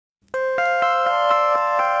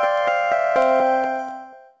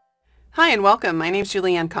and welcome. My name is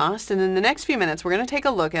Julianne Cost, and in the next few minutes we're going to take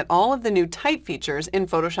a look at all of the new type features in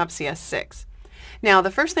Photoshop CS6. Now, the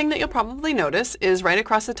first thing that you'll probably notice is right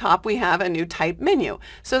across the top we have a new type menu.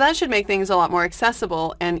 So that should make things a lot more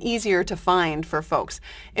accessible and easier to find for folks.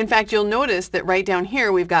 In fact, you'll notice that right down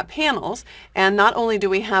here we've got panels, and not only do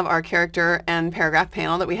we have our character and paragraph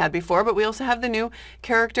panel that we had before, but we also have the new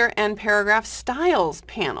character and paragraph styles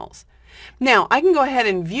panels. Now, I can go ahead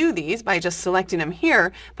and view these by just selecting them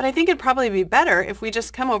here, but I think it'd probably be better if we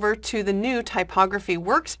just come over to the new typography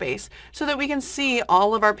workspace so that we can see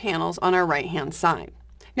all of our panels on our right-hand side.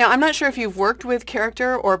 Now, I'm not sure if you've worked with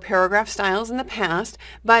character or paragraph styles in the past,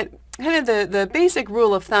 but kind of the basic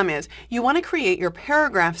rule of thumb is you want to create your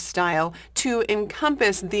paragraph style to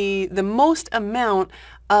encompass the most amount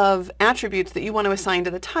of attributes that you want to assign to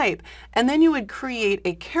the type, and then you would create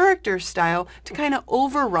a character style to kind of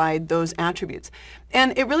override those attributes.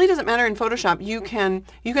 And it really doesn't matter in Photoshop. You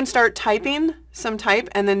can start typing some type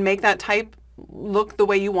and then make that type look the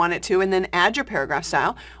way you want it to and then add your paragraph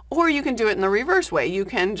style, or you can do it in the reverse way. You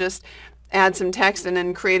can just add some text and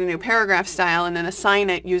then create a new paragraph style and then assign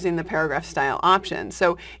it using the paragraph style option.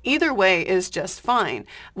 So either way is just fine.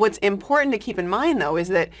 What's important to keep in mind though is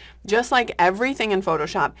that just like everything in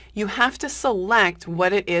Photoshop, you have to select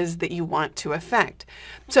what it is that you want to affect.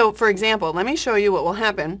 So for example, let me show you what will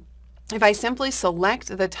happen if I simply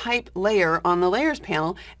select the type layer on the layers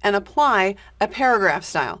panel and apply a paragraph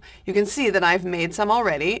style. You can see that I've made some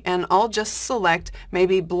already, and I'll just select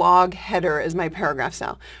maybe blog header as my paragraph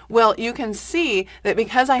style. Well, you can see that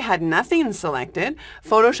because I had nothing selected,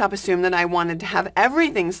 Photoshop assumed that I wanted to have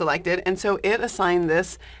everything selected, and so it assigned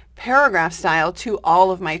this paragraph style to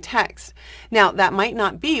all of my text. Now, that might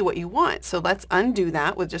not be what you want, so let's undo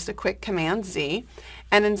that with just a quick Command Z.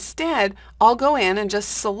 And instead, I'll go in and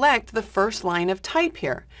just select the first line of type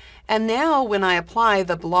here. And now when I apply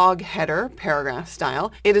the blog header paragraph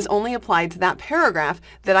style, it is only applied to that paragraph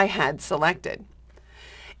that I had selected.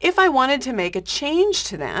 If I wanted to make a change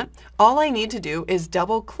to that, all I need to do is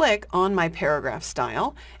double click on my paragraph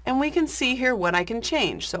style, and we can see here what I can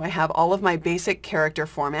change. So I have all of my basic character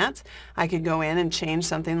formats. I could go in and change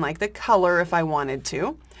something like the color if I wanted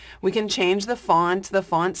to. We can change the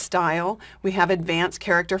font style. We have advanced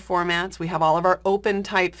character formats. We have all of our open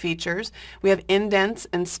type features. We have indents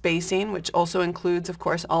and spacing, which also includes, of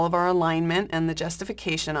course, all of our alignment and the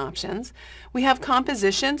justification options. We have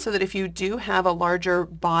composition, so that if you do have a larger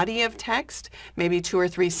body of text, maybe 2 or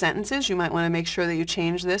 3 sentences, you might want to make sure that you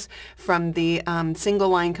change this from the single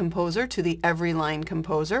line composer to the every line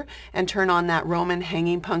composer and turn on that Roman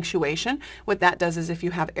hanging punctuation. What that does is if you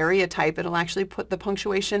have area type, it'll actually put the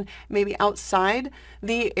punctuation maybe outside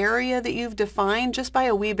the area that you've defined just by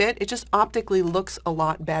a wee bit. It just optically looks a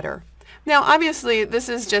lot better. Now, obviously, this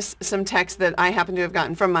is just some text that I happen to have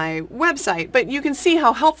gotten from my website, but you can see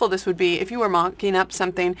how helpful this would be if you were mocking up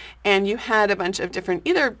something and you had a bunch of different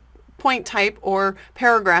either point type or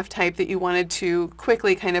paragraph type that you wanted to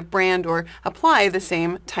quickly kind of brand or apply the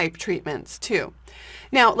same type treatments to.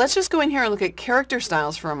 Now, let's just go in here and look at character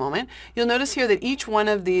styles for a moment. You'll notice here that each one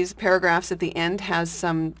of these paragraphs at the end has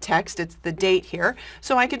some text. It's the date here.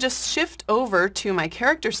 So I could just shift over to my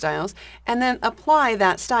character styles and then apply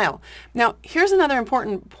that style. Now, here's another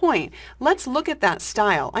important point. Let's look at that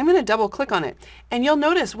style. I'm going to double click on it. And you'll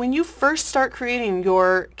notice when you first start creating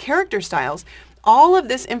your character styles, all of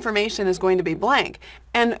this information is going to be blank.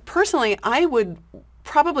 And personally, I would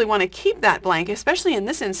probably want to keep that blank, especially in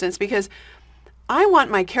this instance, because I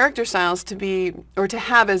want my character styles to be, or to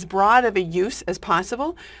have as broad of a use as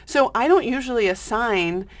possible. So I don't usually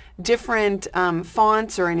assign different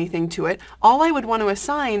fonts or anything to it. All I would want to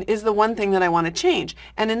assign is the one thing that I want to change.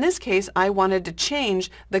 And in this case, I wanted to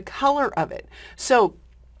change the color of it. So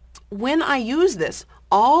when I use this,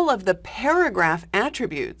 all of the paragraph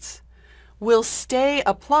attributes will stay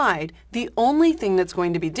applied. The only thing that's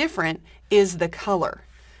going to be different is the color.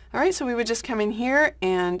 All right, so we would just come in here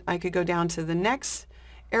and I could go down to the next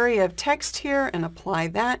area of text here and apply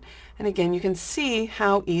that. And again, you can see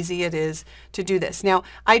how easy it is to do this. Now,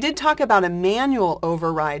 I did talk about a manual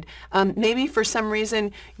override. Maybe for some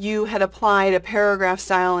reason you had applied a paragraph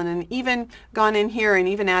style and then even gone in here and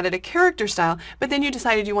even added a character style, but then you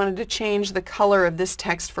decided you wanted to change the color of this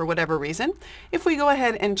text for whatever reason. If we go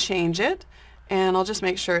ahead and change it, and I'll just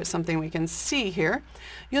make sure it's something we can see here,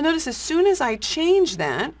 you'll notice as soon as I change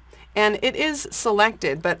that, and it is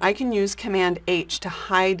selected, but I can use Command H to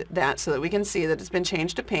hide that so that we can see that it's been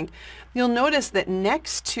changed to pink. You'll notice that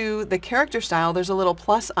next to the character style, there's a little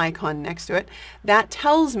plus icon next to it. That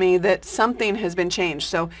tells me that something has been changed.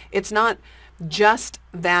 So it's not just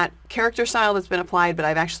that character style that's been applied, but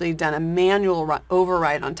I've actually done a manual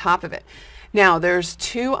override on top of it. Now there's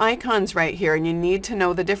two icons right here, and you need to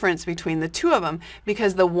know the difference between the two of them,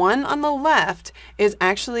 because the one on the left is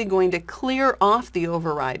actually going to clear off the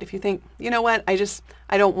override. If you think, you know what,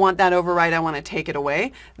 I don't want that override, I want to take it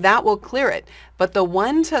away, that will clear it. But the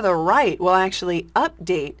one to the right will actually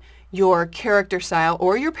update your character style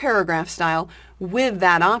or your paragraph style with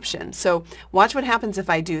that option. So watch what happens if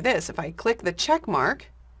I do this. If I click the check mark,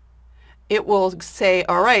 it will say,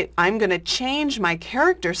 all right, I'm going to change my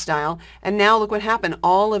character style, and now look what happened.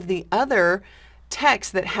 All of the other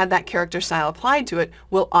text that had that character style applied to it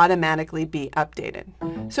will automatically be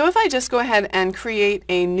updated. So if I just go ahead and create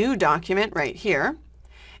a new document right here,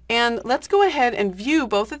 and let's go ahead and view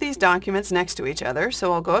both of these documents next to each other.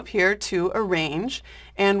 So I'll go up here to Arrange,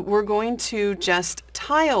 and we're going to just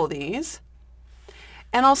tile these.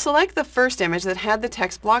 And I'll select the first image that had the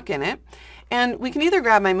text block in it. And we can either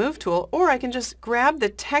grab my Move tool, or I can just grab the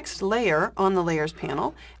text layer on the Layers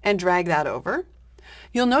panel and drag that over.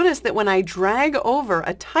 You'll notice that when I drag over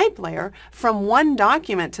a type layer from one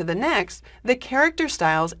document to the next, the character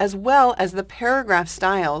styles as well as the paragraph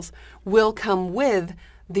styles will come with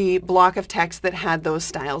the block of text that had those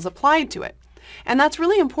styles applied to it. And that's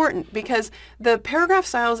really important because the paragraph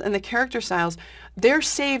styles and the character styles, they're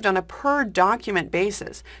saved on a per document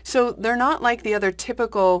basis. So they're not like the other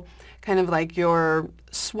typical kind of like your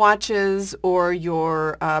swatches or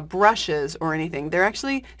your brushes or anything. They're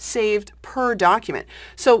actually saved per document.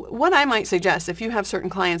 So what I might suggest, if you have certain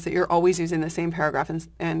clients that you're always using the same paragraph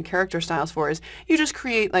and character styles for, is you just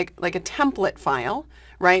create like a template file,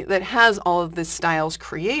 right, that has all of the styles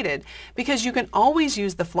created, because you can always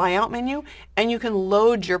use the flyout menu and you can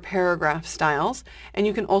load your paragraph styles and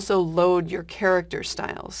you can also load your character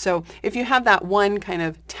styles. So if you have that one kind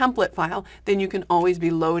of template file, then you can always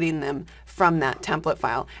be loading them from that template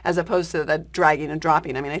file as opposed to the dragging and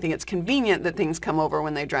dropping. I mean, I think it's convenient that things come over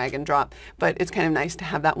when they drag and drop, but it's kind of nice to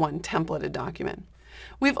have that one templated document.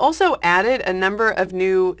 We've also added a number of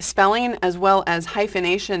new spelling as well as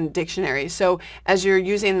hyphenation dictionaries. So as you're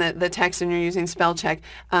using the text and you're using spell check,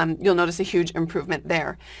 you'll notice a huge improvement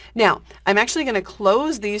there. Now, I'm actually going to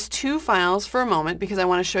close these two files for a moment because I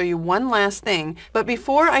want to show you one last thing. But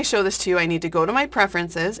before I show this to you, I need to go to my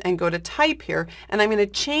preferences and go to type here, and I'm going to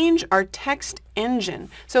change our text engine.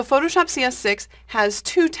 So Photoshop CS6 has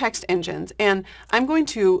two text engines, and I'm going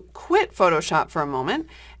to quit Photoshop for a moment,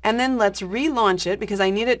 and then let's relaunch it because I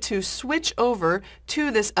need it to switch over to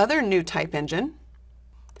this other new type engine.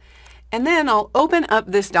 And then I'll open up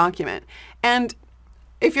this document. And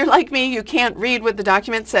if you're like me, you can't read what the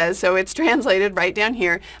document says, so it's translated right down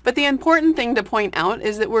here. But the important thing to point out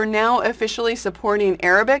is that we're now officially supporting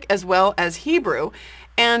Arabic as well as Hebrew.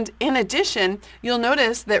 And in addition, you'll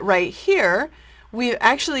notice that right here, we're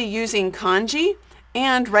actually using kanji,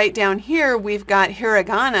 and right down here, we've got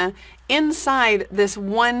hiragana inside this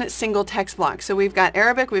one single text block. So we've got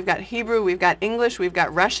Arabic, we've got Hebrew, we've got English, we've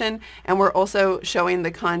got Russian, and we're also showing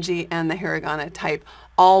the kanji and the hiragana type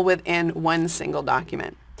all within one single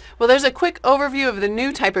document. Well, there's a quick overview of the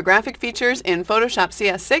new typographic features in Photoshop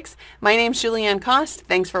CS6. My name's Julianne Cost.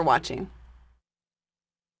 Thanks for watching.